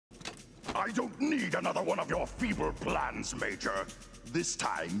I don't need another one of your feeble plans, Major. This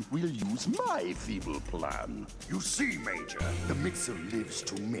time, we'll use my feeble plan. You see, Major, the mixer lives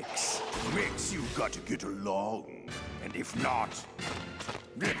to mix. Mix, you've got to get along. And if not...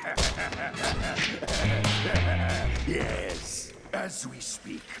 Yes. As we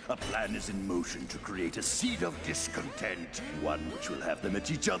speak, a plan is in motion to create a seed of discontent. One which will have them at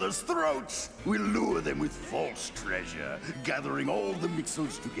each other's throats. We'll lure them with false treasure, gathering all the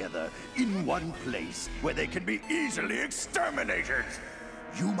Mixels together in one place where they can be easily exterminated.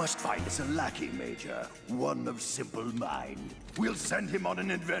 You must find us a lackey, Major. One of simple mind. We'll send him on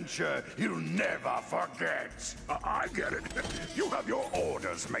an adventure he'll never forget. I get it. You have your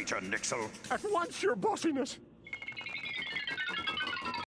orders, Major Nixel. At once, your bossiness.